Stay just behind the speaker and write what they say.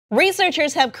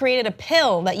Researchers have created a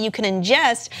pill that you can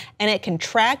ingest and it can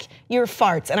track your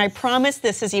farts. And I promise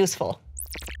this is useful.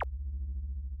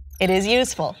 It is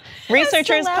useful.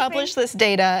 Researchers published this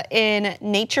data in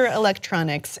Nature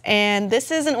Electronics, and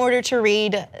this is in order to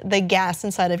read the gas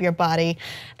inside of your body.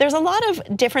 There's a lot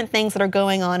of different things that are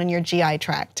going on in your GI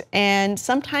tract, and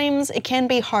sometimes it can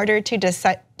be harder to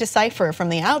decipher from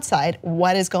the outside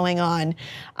what is going on.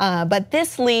 But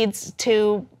this leads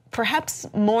to perhaps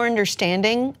more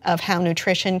understanding of how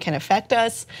nutrition can affect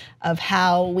us, of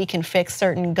how we can fix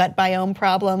certain gut biome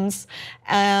problems,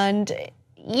 and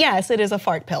yes, it is a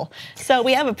fart pill. So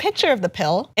we have a picture of the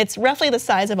pill. It's roughly the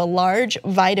size of a large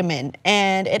vitamin,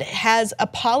 and it has a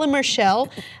polymer shell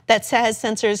that has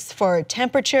sensors for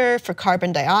temperature, for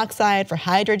carbon dioxide, for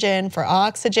hydrogen, for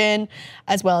oxygen,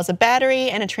 as well as a battery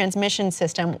and a transmission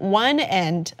system. One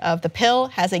end of the pill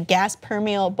has a gas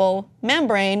permeable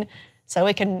membrane, so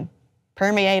it can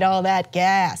permeate all that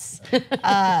gas.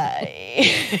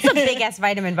 It's a big ass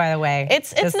vitamin, by the way.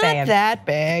 It's not that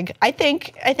big. I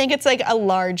think it's like a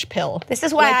large pill. This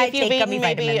is why like I if you've take eaten gummy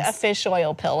maybe vitamins. a fish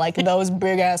oil pill, like those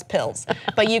big ass pills.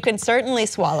 But you can certainly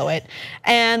swallow it.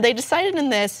 And they decided in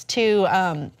this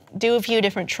to do a few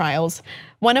different trials,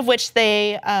 one of which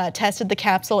they tested the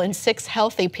capsule in 6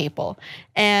 healthy people.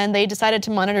 And they decided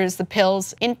to monitor the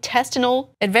pill's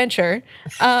intestinal adventure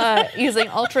using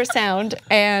ultrasound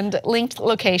and linked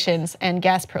locations and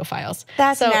gas profiles.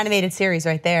 That's an animated series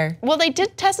right there. Well, they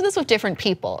did test this with different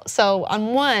people. So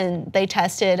on one, they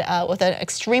tested with an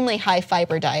extremely high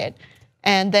fiber diet,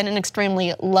 and then an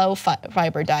extremely low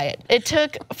fiber diet. It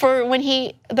took for when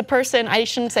the person, I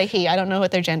shouldn't say he, I don't know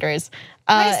what their gender is.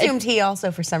 I assumed he also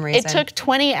for some reason. It took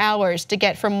 20 hours to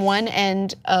get from one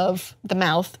end of the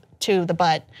mouth to the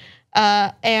butt.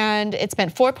 And it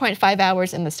spent 4.5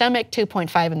 hours in the stomach,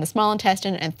 2.5 in the small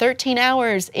intestine, and 13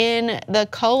 hours in the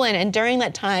colon. And during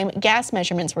that time, gas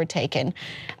measurements were taken,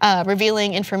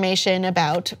 revealing information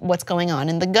about what's going on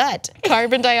in the gut.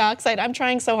 Carbon dioxide, I'm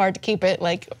trying so hard to keep it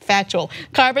like factual.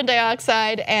 Carbon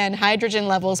dioxide and hydrogen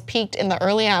levels peaked in the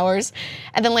early hours.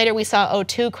 And then later we saw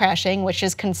O2 crashing, which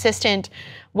is consistent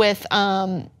with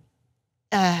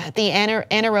the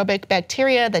anaerobic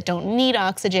bacteria that don't need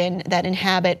oxygen that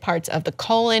inhabit parts of the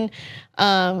colon.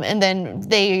 And then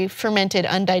they fermented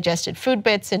undigested food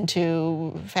bits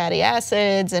into fatty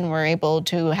acids and were able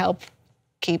to help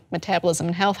keep metabolism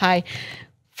and health high.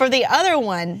 For the other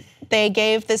one, they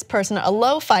gave this person a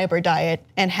low fiber diet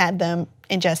and had them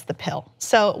ingest the pill.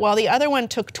 So while the other one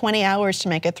took 20 hours to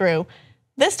make it through,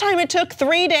 this time it took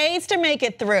 3 days to make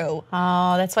it through.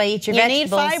 Oh, that's why you eat your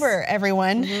vegetables. You need fiber,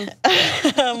 everyone.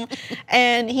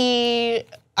 And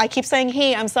I keep saying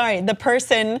he, I'm sorry, the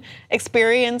person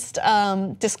experienced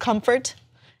discomfort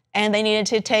and they needed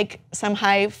to take some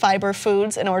high fiber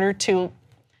foods in order to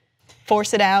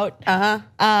force it out.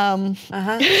 And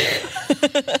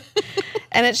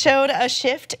it showed a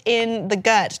shift in the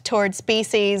gut towards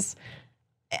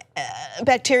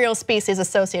bacterial species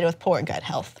associated with poor gut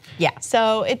health. Yeah.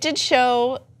 So it did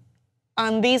show,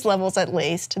 on these levels at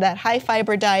least, that high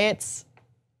fiber diets,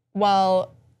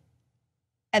 while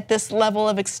at this level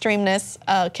of extremeness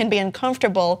can be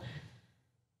uncomfortable,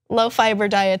 low fiber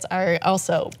diets are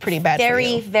also pretty bad for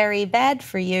you. Very bad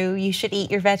for you. You should eat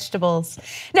your vegetables.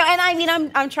 No, and I mean,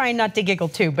 I'm trying not to giggle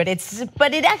too, but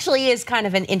it actually is kind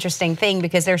of an interesting thing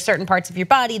because there are certain parts of your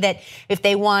body that if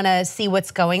they want to see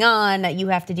what's going on, you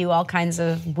have to do all kinds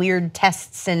of weird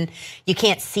tests and you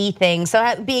can't see things.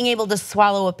 So being able to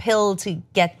swallow a pill to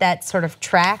get that sort of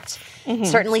tracked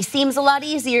certainly seems a lot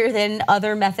easier than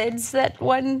other methods that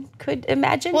one could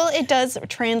imagine. Well, it does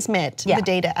transmit the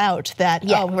data out that,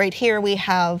 right here we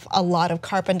have a lot of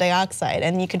carbon dioxide,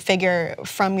 and you could figure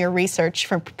from your research,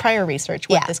 from prior research,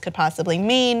 what this could possibly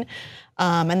mean,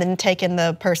 and then take in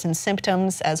the person's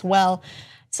symptoms as well.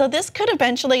 So this could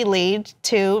eventually lead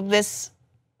to this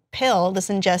pill, this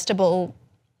ingestible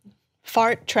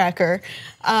fart tracker.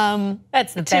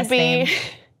 That's the best name.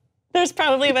 There's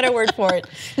probably a better word for it.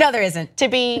 No, there isn't. To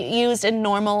be used in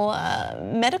normal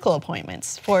medical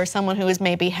appointments for someone who is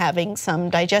maybe having some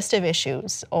digestive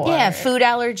issues or food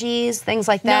allergies, things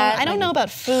like that. No, I don't know about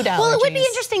food allergies. Well, it would be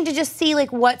interesting to just see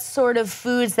like what sort of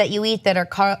foods that you eat that are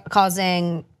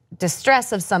causing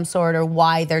distress of some sort or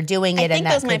why they're doing it. I think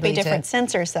those might be different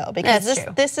sensors though, because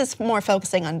this is more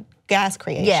focusing on gas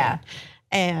creation.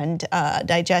 And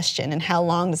digestion and how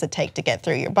long does it take to get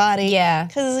through your body.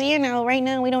 Because right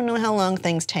now we don't know how long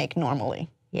things take normally.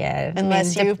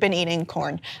 Unless you've been eating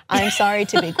corn. I'm sorry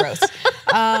to be gross.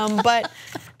 But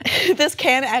this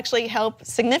can actually help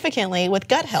significantly with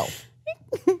gut health.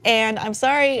 And I'm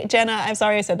sorry, Jenna, I'm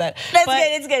sorry I said that. That's good,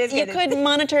 it's good. You could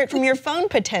monitor it from your phone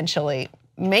potentially.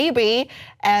 maybe,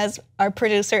 as our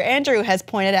producer Andrew has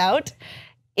pointed out,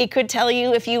 it could tell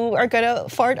you if you are gonna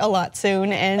fart a lot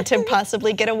soon and to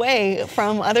possibly get away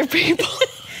from other people.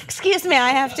 Excuse me, I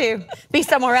have to be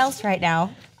somewhere else right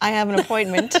now. I have an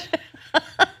appointment.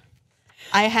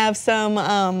 I have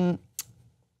some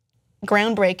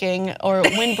groundbreaking or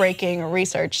windbreaking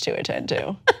research to attend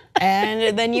to.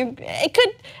 And then it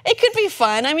could be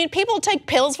fun. I mean, people take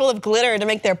pills full of glitter to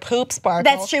make their poop sparkle.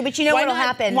 That's true, but you know what'll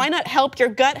happen? Why not help your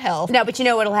gut health? No, but you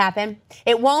know what'll happen?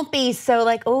 It won't be so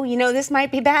like, oh, you know, this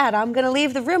might be bad. I'm gonna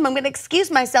leave the room. I'm gonna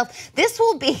excuse myself. This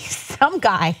will be some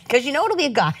guy, because you know it'll be a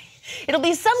guy. It'll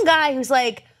be some guy who's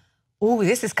like, ooh,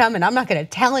 this is coming. I'm not gonna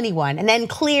tell anyone, and then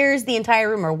clears the entire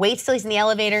room or waits till he's in the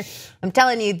elevator. I'm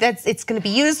telling you, it's gonna be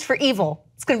used for evil.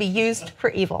 It's gonna be used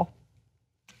for evil.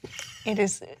 It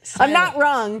is. Silent. I'm not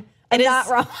wrong. I'm not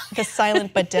wrong. The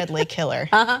silent but deadly killer.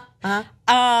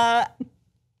 Farts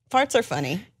are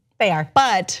funny. They are.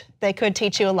 But they could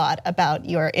teach you a lot about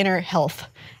your inner health.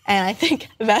 And I think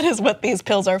that is what these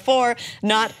pills are for,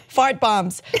 not fart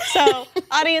bombs. So,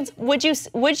 audience, would you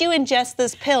ingest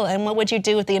this pill, and what would you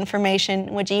do with the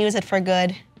information? Would you use it for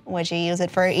good? Would you use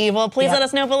it for evil? Please let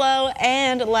us know below,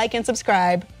 and like and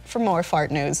subscribe for more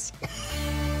fart news.